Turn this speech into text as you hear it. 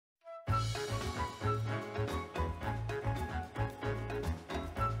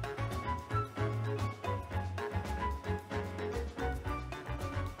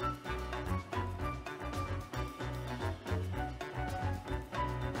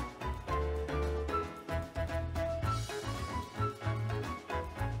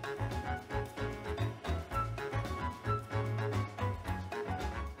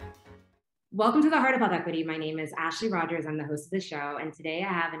Welcome to the Heart of Health Equity. My name is Ashlei Rodgers. I'm the host of the show. And today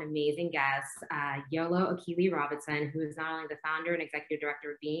I have an amazing guest, Yolo Akili Robinson, who is not only the founder and executive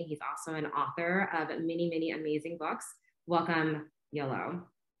director of Beam, he's also an author of many amazing books. Welcome, Yolo.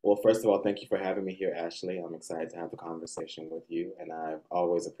 Well, first of all, thank you for having me here, Ashley. I'm excited to have a conversation with you, and I've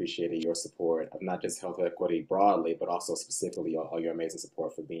always appreciated your support of not just health equity broadly, but also specifically all your amazing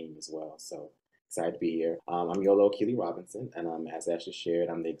support for Beam as well. So excited to be here. I'm Yolo Akili Robinson, and as Ashley shared,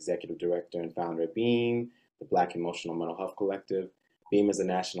 I'm the executive director and founder of Beam, the Black Emotional Mental Health Collective. Beam is a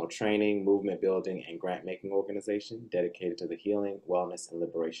national training, movement building, and grant making organization dedicated to the healing, wellness, and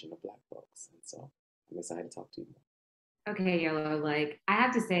liberation of Black folks. And so I'm excited to talk to you more. Okay, Yolo, I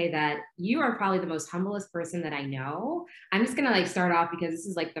have to say that you are probably the most humblest person that I know. I'm just gonna start off because this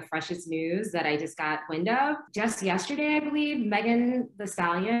is the freshest news that I just got wind of. Just yesterday, I believe, Megan Thee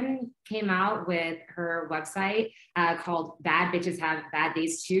Stallion came out with her website called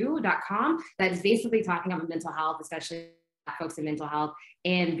badbitcheshavebaddays2.com that is basically talking about mental health, especially folks in mental health.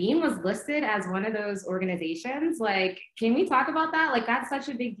 And Beam was listed as one of those organizations. Can we talk about that? That's such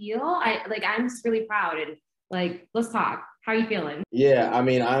a big deal. I'm just really proud and let's talk. How are you feeling? Yeah, I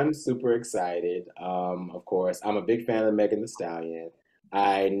mean, I'm super excited. Of course, I'm a big fan of Megan Thee Stallion.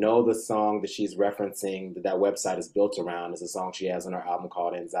 I know the song that she's referencing that website is built around is a song she has on her album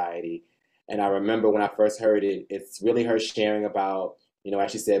called Anxiety. And I remember when I first heard it, it's really her sharing about,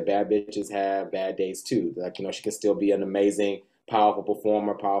 as she said, bad bitches have bad days too. She can still be an amazing, powerful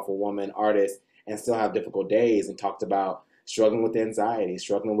performer, powerful woman, artist, and still have difficult days, and talked about struggling with anxiety,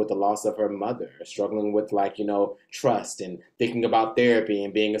 struggling with the loss of her mother, struggling with trust and thinking about therapy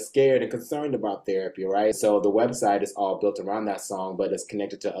and being scared and concerned about therapy, right? So the website is all built around that song, but it's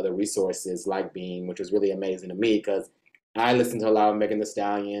connected to other resources like Beam, which was really amazing to me because I listen to a lot of Megan Thee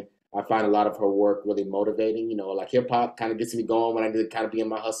Stallion. I find a lot of her work really motivating. Hip hop kind of gets me going when I need to kind of be in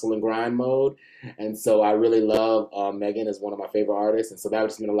my hustle and grind mode. And so I really love Megan as one of my favorite artists. And so that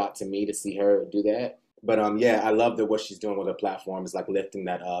just meant a lot to me to see her do that. But yeah, I love that what she's doing with her platform is lifting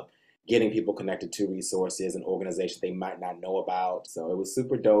that up, getting people connected to resources and organizations they might not know about. So it was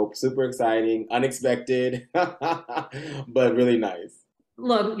super dope, super exciting, unexpected, but really nice.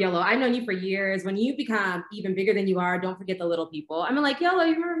 Look, Yolo, I've known you for years. When you become even bigger than you are, don't forget the little people. Yolo,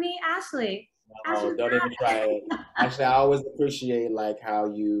 you remember me? Ashley. Oh, Ashley's don't even try it. Actually, I always appreciate how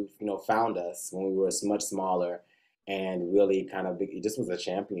you found us when we were much smaller and really kind of you just was a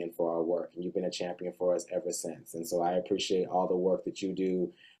champion for our work, and you've been a champion for us ever since. And so I appreciate all the work that you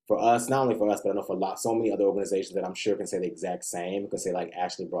do for us, not only for us, but I know for so many other organizations that I'm sure can say the exact same, can say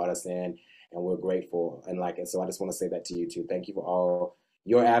Ashley brought us in and we're grateful. And so I just want to say that to you too. Thank you for all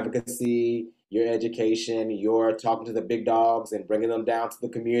your advocacy, your education, your talking to the big dogs and bringing them down to the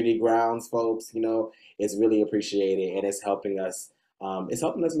community grounds, folks. It's really appreciated, and it's helping us. It's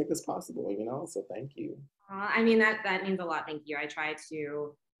helping us make this possible. So thank you. I mean, that means a lot. Thank you. I try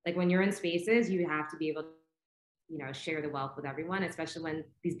to, when you're in spaces, you have to be able to, share the wealth with everyone, especially when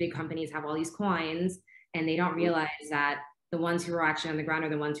these big companies have all these coins and they don't realize that the ones who are actually on the ground are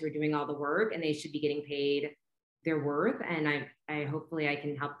the ones who are doing all the work, and they should be getting paid their worth. And I hopefully I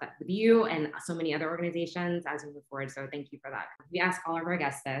can help that with you and so many other organizations as we move forward. So thank you for that. We ask all of our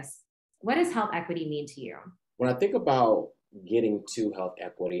guests this. What does health equity mean to you? When I think about getting to health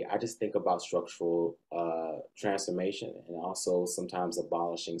equity, I just think about structural transformation and also sometimes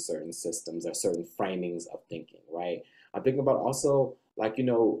abolishing certain systems or certain framings of thinking, right? I'm thinking about also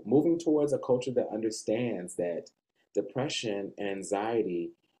moving towards a culture that understands that depression and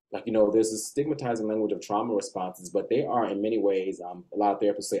anxiety, there's a stigmatizing language of trauma responses, but they are in many ways, a lot of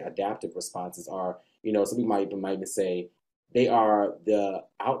therapists say adaptive responses are, some people might even say they are the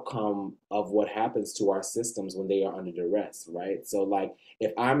outcome of what happens to our systems when they are under duress, right? So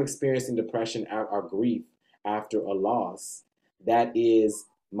if I'm experiencing depression or grief after a loss, that is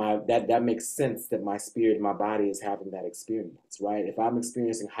that makes sense that my spirit and my body is having that experience, right? If I'm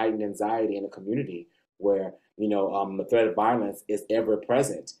experiencing heightened anxiety in a community where the threat of violence is ever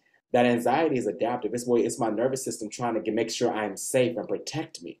present, that anxiety is adaptive. It's my nervous system trying to make sure I'm safe and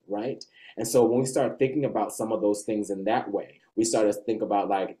protect me, right? And so when we start thinking about some of those things in that way, we start to think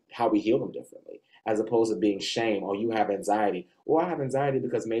about how we heal them differently, as opposed to being shame. Oh, you have anxiety. Well, I have anxiety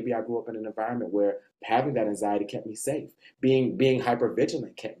because maybe I grew up in an environment where having that anxiety kept me safe. Being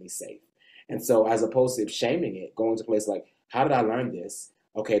hypervigilant kept me safe. And so as opposed to shaming it, going to a place how did I learn this?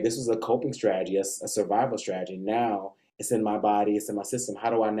 Okay, this was a coping strategy, a survival strategy. Now it's in my body, it's in my system. How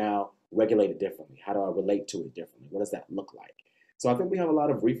do I now regulate it differently? How do I relate to it differently? What does that look like? So I think we have a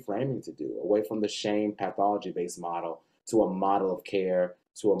lot of reframing to do away from the shame pathology-based model to a model of care,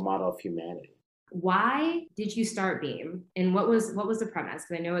 to a model of humanity. Why did you start Beam? And what was the premise?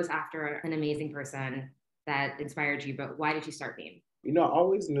 Because I know it's after an amazing person that inspired you, but why did you start Beam? You know, I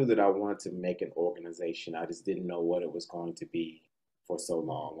always knew that I wanted to make an organization. I just didn't know what it was going to be for so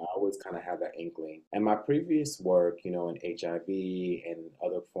long. I always kind of had that inkling. And my previous work, you know, in HIV and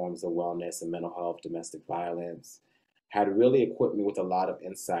other forms of wellness and mental health, domestic violence, had really equipped me with a lot of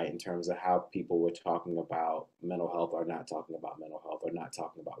insight in terms of how people were talking about mental health or not talking about mental health or not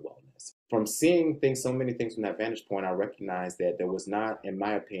talking about wellness. From seeing things, so many things from that vantage point, I recognized that there was not, in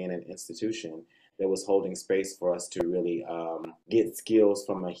my opinion, an institution that was holding space for us to really get skills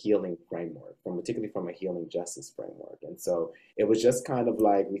from a healing framework, from particularly from a healing justice framework. And so it was just kind of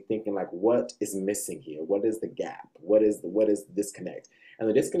like me thinking like, what is missing here? What is the gap? What is the disconnect? And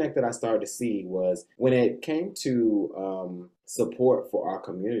the disconnect that I started to see was when it came to support for our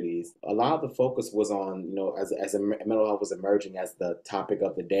communities, a lot of the focus was on, you know, as mental health was emerging as the topic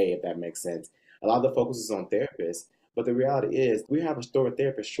of the day, if that makes sense. A lot of the focus was on therapists. But the reality is, we have a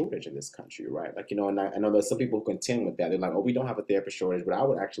therapist shortage in this country, right? Like, you know, and I know there's some people who contend with that. They're like, oh, we don't have a therapist shortage, but I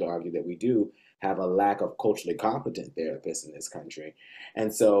would actually argue that we do have a lack of culturally competent therapists in this country.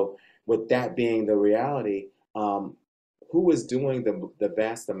 And so, with that being the reality, who is doing the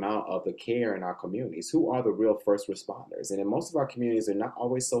vast amount of the care in our communities? Who are the real first responders? And in most of our communities, they're not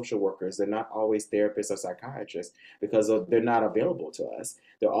always social workers, they're not always therapists or psychiatrists because they're not available to us.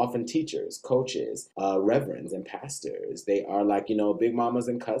 They're often teachers, coaches, reverends, and pastors. They are like, you know, big mamas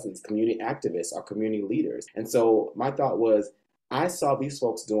and cousins, community activists, or community leaders. And so my thought was, I saw these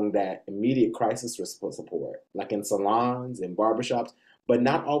folks doing that immediate crisis support, like in salons and barbershops, but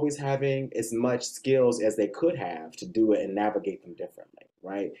not always having as much skills as they could have to do it and navigate them differently,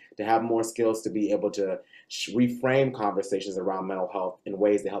 right? To have more skills to be able to reframe conversations around mental health in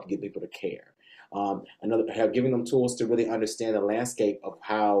ways that help get people to care. Giving them tools to really understand the landscape of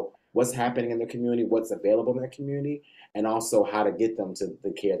how what's happening in their community, what's available in their community, and also how to get them to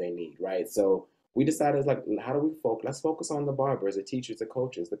the care they need, right? So we decided like, how do we focus? Let's focus on the barbers, the teachers, the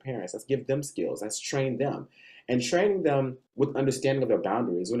coaches, the parents. Let's give them skills. Let's train them, and training them with understanding of their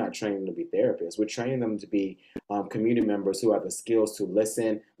boundaries. We're not training them to be therapists. We're training them to be community members who have the skills to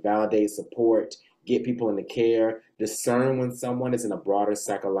listen, validate, support, get people into care, discern when someone is in a broader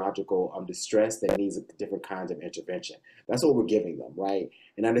psychological distress that needs different kinds of intervention. That's what we're giving them, right?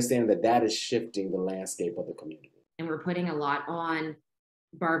 And understanding that that is shifting the landscape of the community. And we're putting a lot on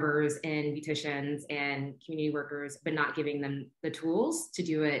barbers and beauticians and community workers, but not giving them the tools to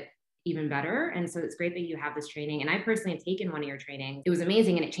do it even better. And so it's great that you have this training. And I personally have taken one of your trainings. It was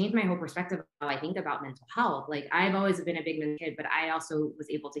amazing. And it changed my whole perspective of how I think about mental health. Like I've always been a big mental kid, but I also was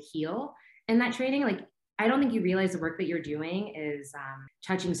able to heal in that training. Like I don't think you realize the work that you're doing is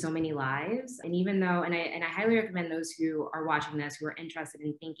touching so many lives. And even though, and I highly recommend those who are watching this, who are interested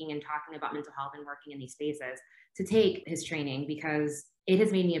in thinking and talking about mental health and working in these spaces, to take his training because it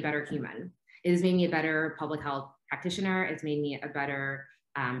has made me a better human. It has made me a better public health practitioner. It's made me a better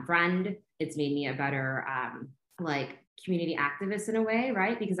friend. It's made me a better like community activist in a way,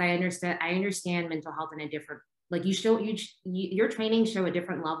 right? Because I understand mental health in a different, like your training show a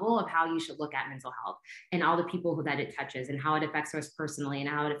different level of how you should look at mental health and all the people that it touches and how it affects us personally and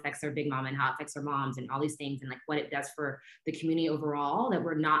how it affects their big mom and how it affects their moms and all these things and like what it does for the community overall, that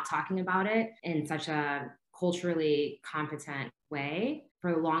we're not talking about it in such a culturally competent way.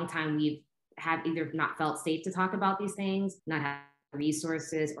 For a long time, we've have either not felt safe to talk about these things, not have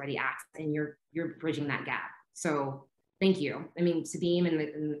resources or the access, and you're bridging that gap. So thank you. I mean, Sabine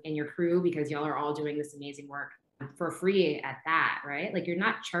and your crew, because y'all are all doing this amazing work for free at that, right? Like you're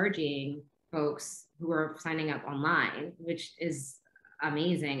not charging folks who are signing up online, which is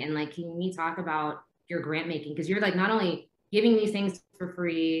amazing. And like, can we talk about your grant making? Because you're like not only giving these things for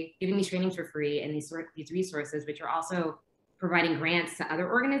free, giving these trainings for free and these resources, but you're also providing grants to other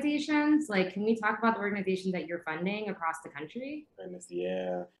organizations. Like, can we talk about the organizations that you're funding across the country?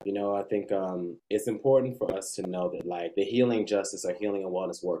 Yeah, you know, I think it's important for us to know that like the healing justice or healing and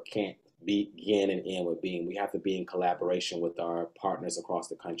wellness work can't begin and end with Being. We have to be in collaboration with our partners across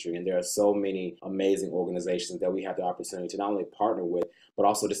the country. And there are so many amazing organizations that we have the opportunity to not only partner with, but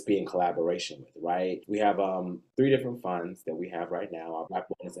also just be in collaboration with, right? We have 3 different funds that we have right now. Our Black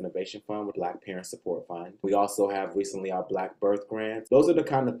Wellness Innovation Fund with Black Parent Support Fund. We also have recently our Black Birth Grants. Those are the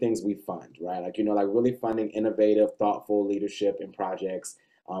kind of things we fund, right? Like, you know, like really funding innovative, thoughtful leadership and projects.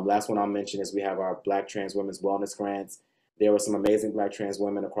 Last one I'll mention is we have our Black Trans Women's Wellness Grants. There were some amazing Black trans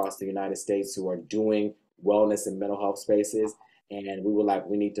women across the United States who are doing wellness and mental health spaces. And we were like,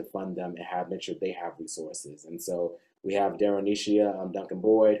 we need to fund them and make sure they have resources. And so we have Daronicia Duncan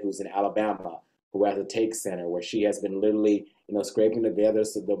Boyd, who's in Alabama, who has a take center where she has been literally, scraping together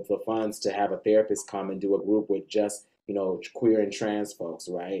the funds to have a therapist come and do a group with just, queer and trans folks,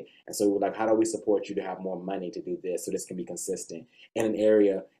 right? And so we're like, how do we support you to have more money to do this so this can be consistent in an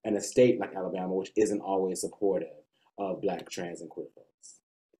area and a state like Alabama, which isn't always supportive of Black, trans, and queer folks?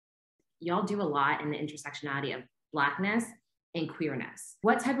 Y'all do a lot in the intersectionality of Blackness and queerness.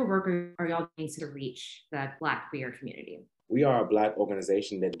 What type of work are y'all doing to reach the Black queer community? We are a Black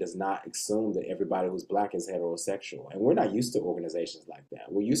organization that does not assume that everybody who's Black is heterosexual. And we're not used to organizations like that.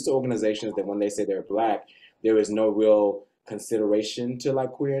 We're used to organizations that when they say they're Black, there is no real consideration to like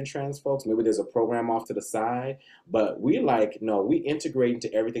queer and trans folks. Maybe there's a program off to the side, but we like, no, we integrate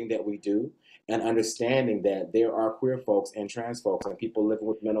into everything that we do, and understanding that there are queer folks and trans folks and people living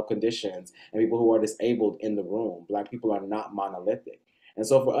with mental conditions and people who are disabled in the room. Black people are not monolithic. And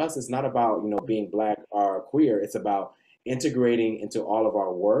so for us, it's not about, being Black or queer. It's about integrating into all of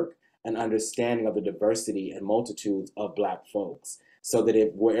our work an understanding of the diversity and multitudes of Black folks. So that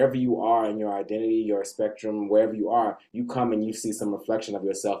if wherever you are in your identity, your spectrum, wherever you are, you come and you see some reflection of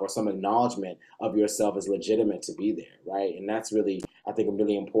yourself or some acknowledgement of yourself as legitimate to be there, right? And that's really, I think,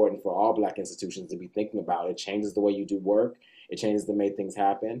 really important for all Black institutions to be thinking about. It changes the way you do work. It changes the way things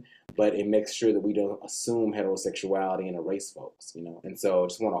happen, but it makes sure that we don't assume heterosexuality and erase folks, And so I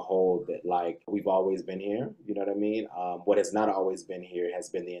just want to hold that, like, we've always been here, you know what I mean? What has not always been here has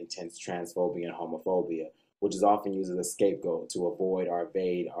been the intense transphobia and homophobia, which is often used as a scapegoat to avoid or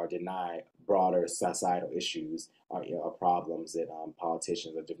evade or deny broader societal issues or, problems that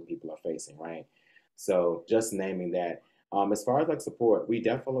politicians or different people are facing, right? So just naming that. As far as like support, we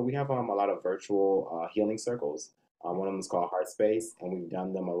have a lot of virtual healing circles. One of them is called Heart Space, and we've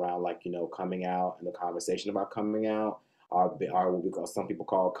done them around like coming out and the conversation about coming out. Are what we call, some people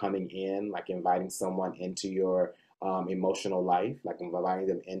call coming in, like inviting someone into your emotional life, like inviting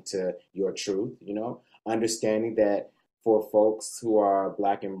them into your truth. Understanding that for folks who are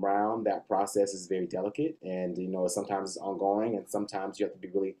Black and brown, that process is very delicate, and sometimes it's ongoing, and sometimes you have to be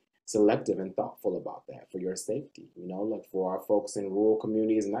really selective and thoughtful about that for your safety. Like for our folks in rural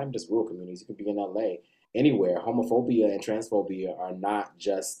communities, and not even just rural communities, you could be in LA, anywhere. Homophobia and transphobia are not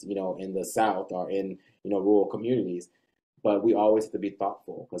just in the South or in rural communities, but we always have to be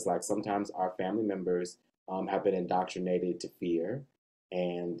thoughtful because like sometimes our family members have been indoctrinated to fear,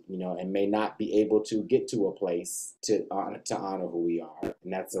 and and may not be able to get to a place to honor who we are,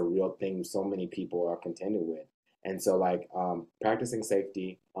 and that's a real thing so many people are contending with. And so like practicing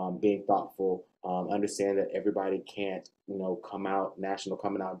safety, being thoughtful, understand that everybody can't come out National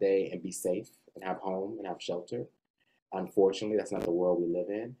Coming Out Day and be safe and have home and have shelter. Unfortunately, that's not the world we live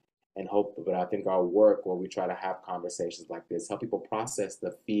in. And hope, but I think our work where we try to have conversations like this, help people process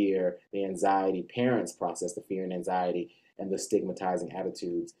the fear, the anxiety, parents process the fear and anxiety and the stigmatizing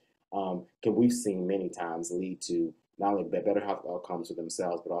attitudes, can we've seen many times lead to not only better health outcomes for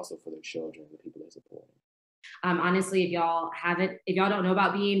themselves, but also for their children and the people they're supporting. Honestly, if y'all don't know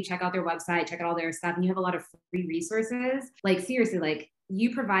about Beam, check out their website, check out all their stuff, and you have a lot of free resources. Like seriously, like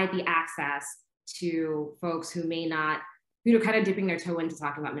you provide the access to folks who may not, kind of dipping their toe into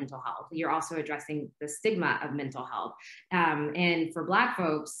talking about mental health. You're also addressing the stigma of mental health. And for Black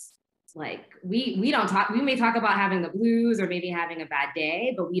folks, like we don't talk, we may talk about having the blues or maybe having a bad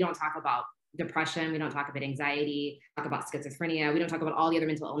day, but we don't talk about depression. We don't talk about anxiety, talk about schizophrenia. We don't talk about all the other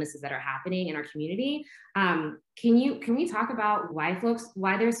mental illnesses that are happening in our community. Can we talk about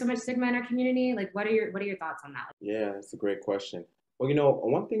why there's so much stigma in our community? Like, what are your thoughts on that? Yeah, that's a great question. Well,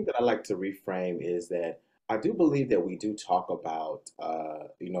 one thing that I like to reframe is that I do believe that we do talk about,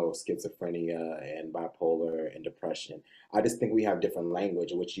 schizophrenia and bipolar and depression. I just think we have different language,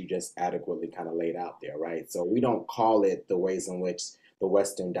 which you just adequately kind of laid out there, right? So we don't call it the ways in which the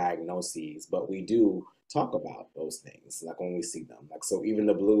Western diagnoses, but we do talk about those things, like when we see them. Like, so even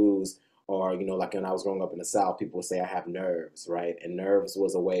the blues, or, like when I was growing up in the South, people would say I have nerves, right? And nerves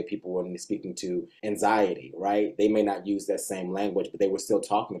was a way people were speaking to anxiety, right? They may not use that same language, but they were still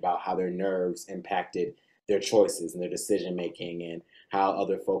talking about how their nerves impacted their choices and their decision making and how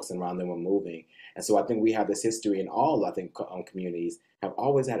other folks around them were moving. And so I think we have this history in all, I think, communities have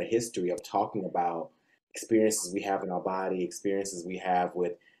always had a history of talking about experiences we have in our body, experiences we have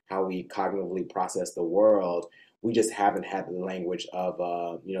with how we cognitively process the world. We just haven't had the language of,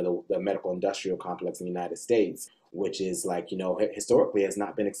 the medical industrial complex in the United States, which is like, historically has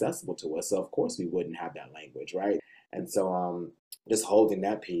not been accessible to us. So of course we wouldn't have that language, right? And so just holding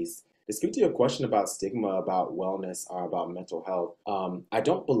that piece. To speak to your question about stigma, about wellness, or about mental health, I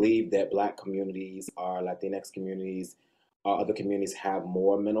don't believe that Black communities or Latinx communities or other communities have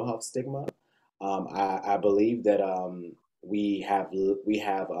more mental health stigma. I believe that we have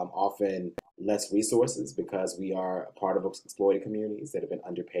often less resources because we are a part of exploited communities that have been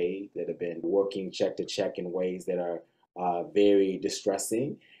underpaid, that have been working check to check in ways that are very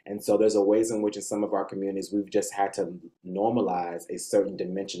distressing. And so there's a ways in which in some of our communities we've just had to normalize a certain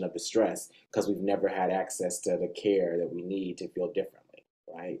dimension of distress because we've never had access to the care that we need to feel differently,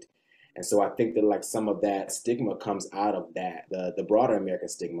 right? And so I think that like some of that stigma comes out of that, the broader American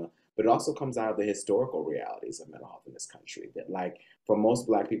stigma, but it also comes out of the historical realities of mental health in this country. That like for most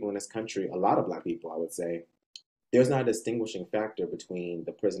Black people in this country, a lot of Black people, I would say, there's not a distinguishing factor between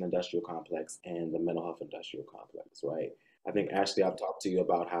the prison industrial complex and the mental health industrial complex, right? I think, Ashley, I've talked to you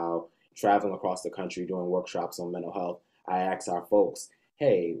about how traveling across the country doing workshops on mental health, I ask our folks,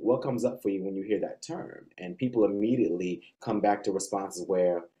 hey, what comes up for you when you hear that term? And people immediately come back to responses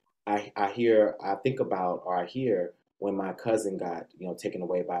where I think about, or I hear when my cousin got, taken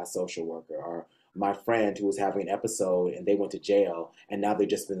away by a social worker, or my friend who was having an episode and they went to jail and now they've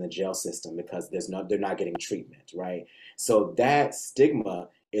just been in the jail system because they're not getting treatment, right? So that stigma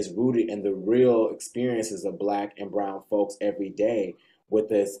is rooted in the real experiences of Black and brown folks every day, with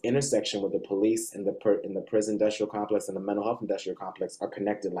this intersection with the police and in the prison industrial complex and the mental health industrial complex are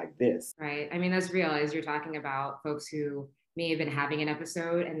connected like this. Right. I mean, that's real. As you're talking about folks who may have been having an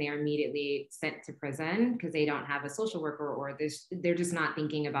episode and they are immediately sent to prison because they don't have a social worker, or they're just not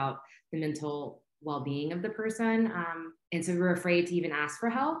thinking about the mental well-being of the person. And so we're afraid to even ask for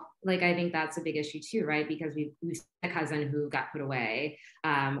help. Like, I think that's a big issue too, right? Because we've seen a cousin who got put away,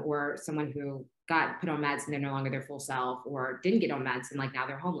 or someone who got put on meds and they're no longer their full self, or didn't get on meds and like now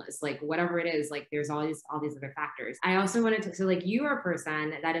they're homeless, like whatever it is, like there's all these other factors. I also wanted to, so like you are a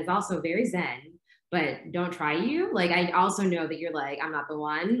person that is also very zen, but don't try you. Like, I also know that you're like, I'm not the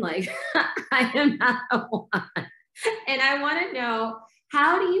one, like I am not the one. And I want to know,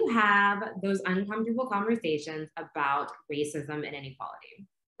 how do you have those uncomfortable conversations about racism and inequality?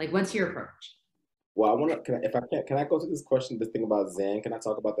 Like, what's your approach? Well, I want to, if I can I go to this question, this thing about Zen? Can I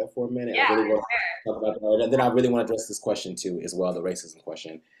talk about that for a minute? I Yeah. really want to talk about that. And then I really want to address this question too, as well, the racism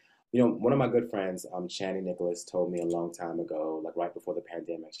question. One of my good friends, Channy Nicholas, told me a long time ago, like right before the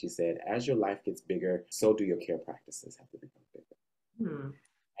pandemic, she said, as your life gets bigger, so do your care practices have to become bigger. Hmm.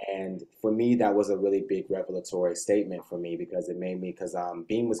 And for me, that was a really big revelatory statement for me because it made me, because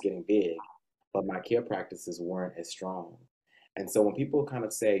Beam was getting big, but my care practices weren't as strong. And so when people kind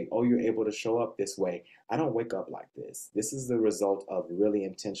of say, oh, you're able to show up this way, I don't wake up like this. This is the result of really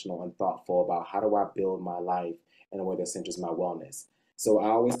intentional and thoughtful about how do I build my life in a way that centers my wellness. So I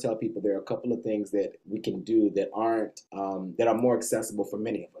always tell people there are a couple of things that we can do that aren't, that are more accessible for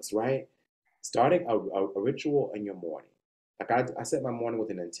many of us, right? Starting a ritual in your morning. Like I set my morning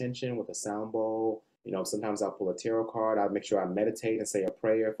with an intention, with a sound bowl. Sometimes I'll pull a tarot card. I'll make sure I meditate and say a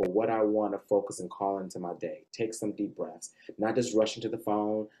prayer for what I want to focus and call into my day. Take some deep breaths, not just rushing to the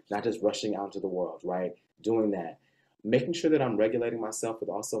phone, not just rushing out into the world, right? Doing that. Making sure that I'm regulating myself with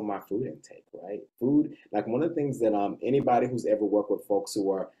also my food intake, right? Food, like one of the things that anybody who's ever worked with folks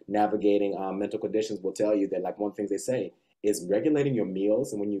who are navigating mental conditions will tell you that like one of the things they say is regulating your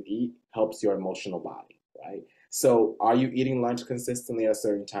meals and when you eat helps your emotional body, right? So are you eating lunch consistently at a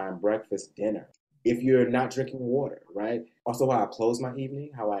certain time, breakfast, dinner? If you're not drinking water, right? Also how I close my evening,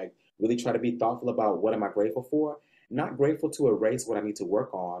 how I really try to be thoughtful about what am I grateful for? Not grateful to erase what I need to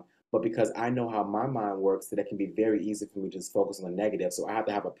work on, but because I know how my mind works, that it can be very easy for me to just focus on the negative. So I have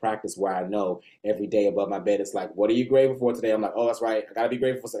to have a practice where I know every day above my bed, it's like, what are you grateful for today? I'm like, oh, that's right. I got to be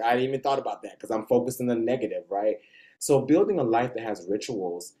grateful for something. I hadn't even thought about that because I'm focused on the negative, right? So building a life that has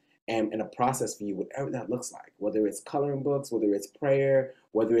rituals and a process for you, whatever that looks like, whether it's coloring books, whether it's prayer,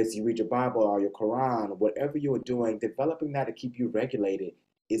 whether it's you read your Bible or your Quran, whatever you're doing, developing that to keep you regulated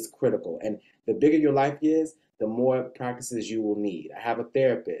is critical. And the bigger your life is, the more practices you will need. I have a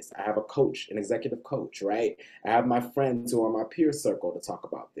therapist, I have a coach, an executive coach, right? I have my friends who are my peer circle to talk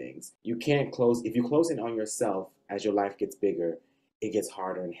about things. You can't close, if you close in on yourself as your life gets bigger, it gets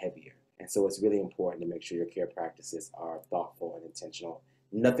harder and heavier. And so it's really important to make sure your care practices are thoughtful and intentional.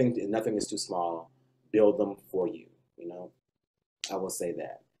 Nothing is too small. Build them for you, you know? I will say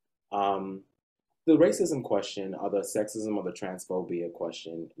that. Um, the racism question, or the sexism or the transphobia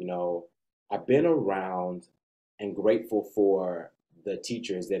question, I've been around and grateful for the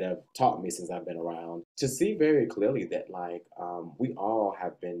teachers that have taught me since I've been around to see very clearly that like we all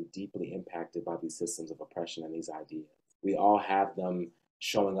have been deeply impacted by these systems of oppression and these ideas. We all have them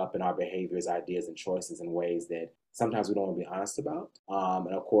showing up in our behaviors, ideas, and choices in ways that sometimes we don't want to be honest about.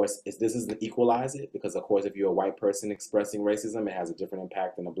 And of course, this doesn't equalize it because, of course, if you're a white person expressing racism, it has a different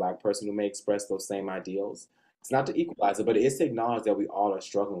impact than a Black person who may express those same ideals. It's not to equalize it, but it is to acknowledge that we all are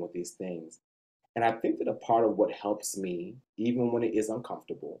struggling with these things. And I think that a part of what helps me, even when it is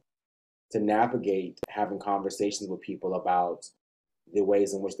uncomfortable, to navigate having conversations with people about the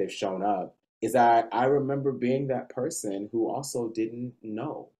ways in which they've shown up is I remember being that person who also didn't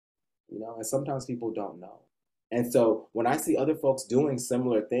know, and sometimes people don't know. And so when I see other folks doing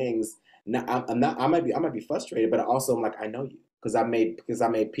similar things, now I'm not, I might be frustrated, but I also am like, I know you because I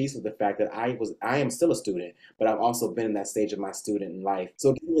made peace with the fact that I am still a student, but I've also been in that stage of my student life.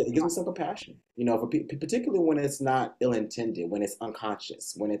 So it gives me some compassion, for particularly when it's not ill intended, when it's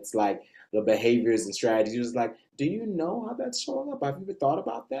unconscious, when it's like the behaviors and strategies. You're just like, do you know how that's showing up? Have you ever thought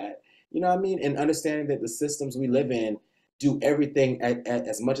about that? You know what I mean? And understanding that the systems we live in do everything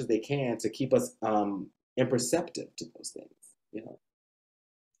as much as they can to keep us imperceptive to those things.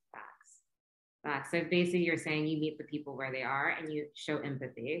 Facts. Facts. So basically, you're saying you meet the people where they are and you show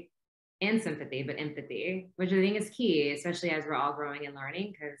empathy and sympathy, but empathy, which I think is key, especially as we're all growing and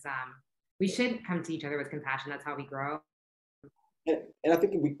learning, because we should come to each other with compassion. That's how we grow. And I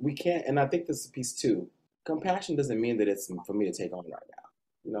think we can't, and I think this is a piece too. Compassion doesn't mean that it's for me to take on right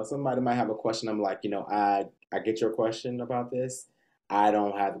now. Somebody might have a question. I'm like, I get your question about this. I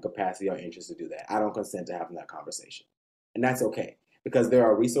don't have the capacity or interest to do that. I don't consent to having that conversation. And that's okay because there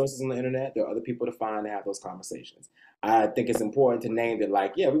are resources on the internet. There are other people to find to have those conversations. I think it's important to name that,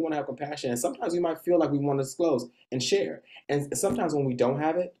 like, yeah, we want to have compassion. And sometimes we might feel like we want to disclose and share. And sometimes when we don't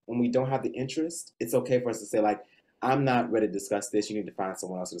have it, when we don't have the interest, it's okay for us to say, like, I'm not ready to discuss this. You need to find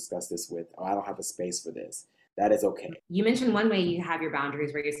someone else to discuss this with, or I don't have the space for this. That is okay. You mentioned one way you have your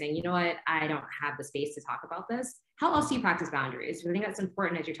boundaries where you're saying, you know what, I don't have the space to talk about this. How else do you practice boundaries? I think that's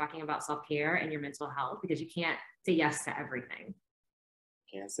important as you're talking about self-care and your mental health, because you can't say yes to everything.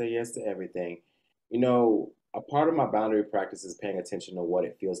 Can't say yes to everything. A part of my boundary practice is paying attention to what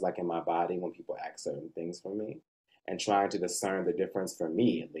it feels like in my body when people ask certain things from me and trying to discern the difference for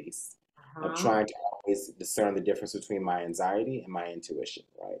me, at least. I'm trying to always discern the difference between my anxiety and my intuition,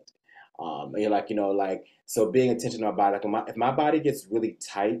 right? And you're like, so being attention to my body, like if my body gets really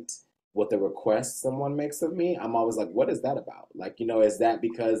tight with the request someone makes of me, I'm always like, what is that about? Like, is that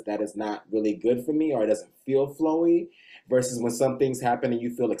because that is not really good for me or it doesn't feel flowy? Versus when some things happen and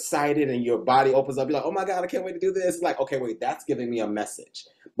you feel excited and your body opens up, you're like, oh my God, I can't wait to do this. Like, okay, wait, that's giving me a message.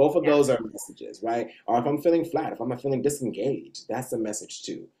 Both of those are messages, right? Or if I'm feeling flat, if I'm feeling disengaged, that's a message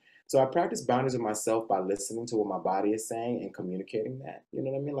too. So I practice boundaries with myself by listening to what my body is saying and communicating that. You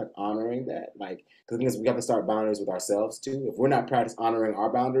know what I mean? Like honoring that. Like, because we have to start boundaries with ourselves too. If we're not practice honoring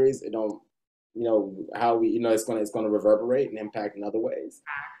our boundaries, it don't, how we, it's gonna reverberate and impact in other ways.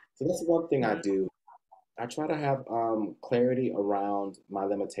 So that's one thing I do. I try to have clarity around my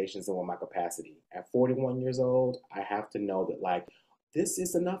limitations and what my capacity. At 41 years old, I have to know that like this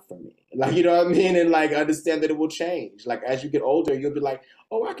is enough for me. Like, you know what I mean? And like understand that it will change. Like as you get older, you'll be like,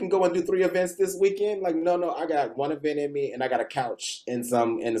 oh, I can go and do 3 events this weekend. Like, no, I got 1 event in me and I got a couch and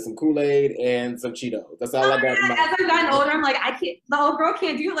some Kool-Aid and some Cheetos. That's all I got in my As I've gotten older, I'm like, I can't, the old girl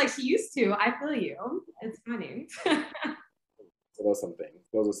can't do it like she used to. I feel you. It's funny. So those are some things.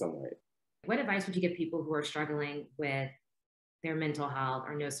 Those are some ways. What advice would you give people who are struggling with their mental health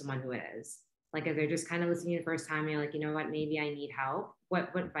or know someone who is? Like if they're just kind of listening the first time and you're like, you know what, maybe I need help. What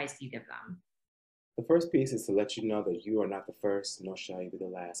advice do you give them? The first piece is to let you know that you are not the first, nor shall you be the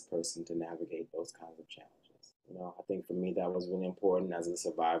last person to navigate those kinds of challenges. I think for me that was really important as a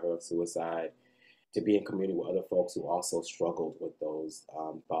survivor of suicide to be in community with other folks who also struggled with those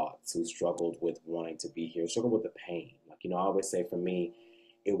thoughts, who struggled with wanting to be here, struggled with the pain. Like, I always say for me,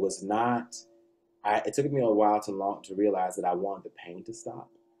 it was not, it took me a while to realize that I wanted the pain to stop,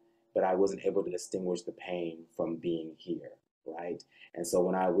 but I wasn't able to distinguish the pain from being here, right? And so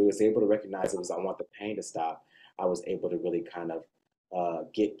when I was able to recognize I want the pain to stop, I was able to really kind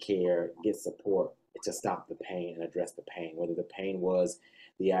of get care, get support to stop the pain and address the pain, whether the pain was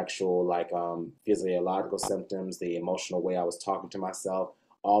the actual like physiological symptoms, the emotional way I was talking to myself,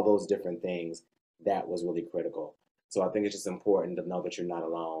 all those different things. That was really critical. So I think it's just important to know that you're not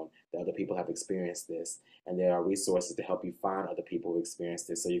alone, that other people have experienced this, and there are resources to help you find other people who experienced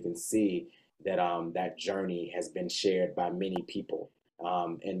this, so you can see that that journey has been shared by many people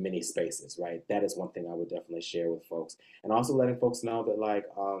in many spaces, right? That is one thing I would definitely share with folks, and also letting folks know that like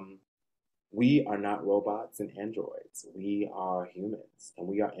we are not robots and androids. We are humans, and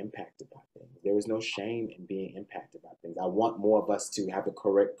we are impacted by things. There is no shame in being impacted by things. I want more of us to have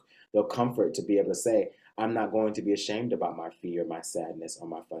the comfort to be able to say, I'm not going to be ashamed about my fear, my sadness, or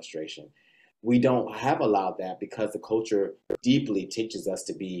my frustration. We don't have allowed that because the culture deeply teaches us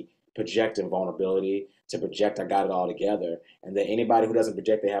to be projecting vulnerability, to project I got it all together, and that anybody who doesn't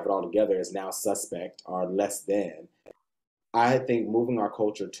project they have it all together is now suspect or less than. I think moving our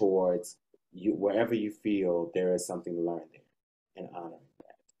culture towards wherever you feel there is something to learn there and honoring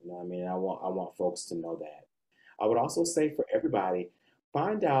that. know what I mean? I want folks to know that. I would also say for everybody,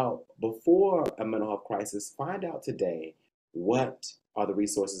 find out before a mental health crisis, find out today what are the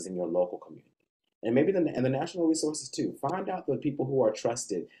resources in your local community. And maybe and the national resources too. Find out the people who are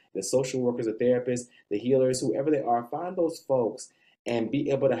trusted, the social workers, the therapists, the healers, whoever they are. Find those folks and be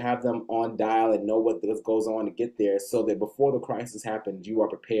able to have them on dial and know what goes on to get there, so that before the crisis happens, you are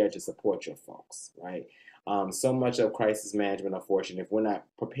prepared to support your folks, right? So much of crisis management, unfortunately, if we're not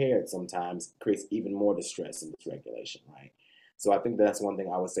prepared, sometimes creates even more distress and dysregulation, right? So I think that's one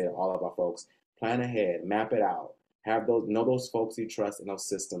thing I would say to all of our folks: plan ahead, map it out, have those, know those folks you trust in those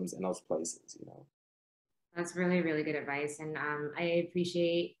systems and those places, you know. That's really, really good advice. And I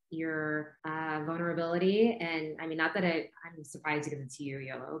appreciate your vulnerability. And I mean, not that I'm surprised because it's you,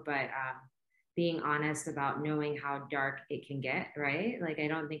 Yolo, but being honest about knowing how dark it can get, right? Like, I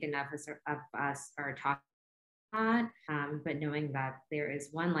don't think enough of us are talking about, but knowing that there is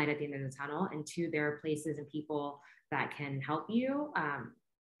one light at the end of the tunnel, and two, there are places and people that can help you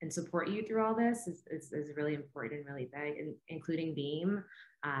and support you through all this is really important and really big, including Beam.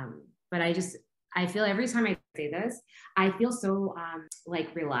 But I feel every time I say this, I feel so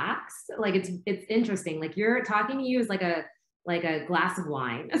like relaxed. Like it's interesting. Like you're talking to you is like a glass of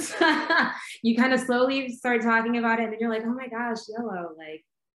wine. You kind of slowly start talking about it, and then you're like, oh my gosh, Yolo, like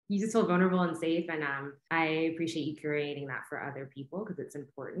you just feel vulnerable and safe. And I appreciate you curating that for other people because it's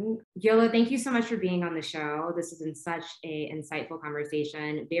important. Yolo, thank you so much for being on the show. This has been such a insightful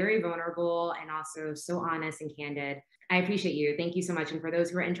conversation, very vulnerable and also so honest and candid. I appreciate you. Thank you so much. And for those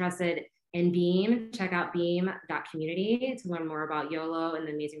who are interested in Beam, check out beam.community to learn more about Yolo and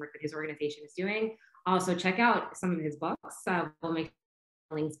the amazing work that his organization is doing. Also, check out some of his books. We'll make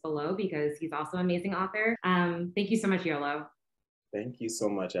links below because he's also an amazing author. Thank you so much, Yolo. Thank you so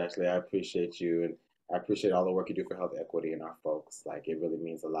much, Ashley. I appreciate you, and I appreciate all the work you do for health equity and our folks. Like, it really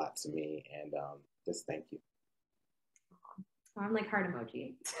means a lot to me, and just thank you. I'm like heart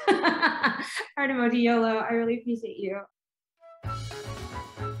emoji. Heart emoji, Yolo. I really appreciate you.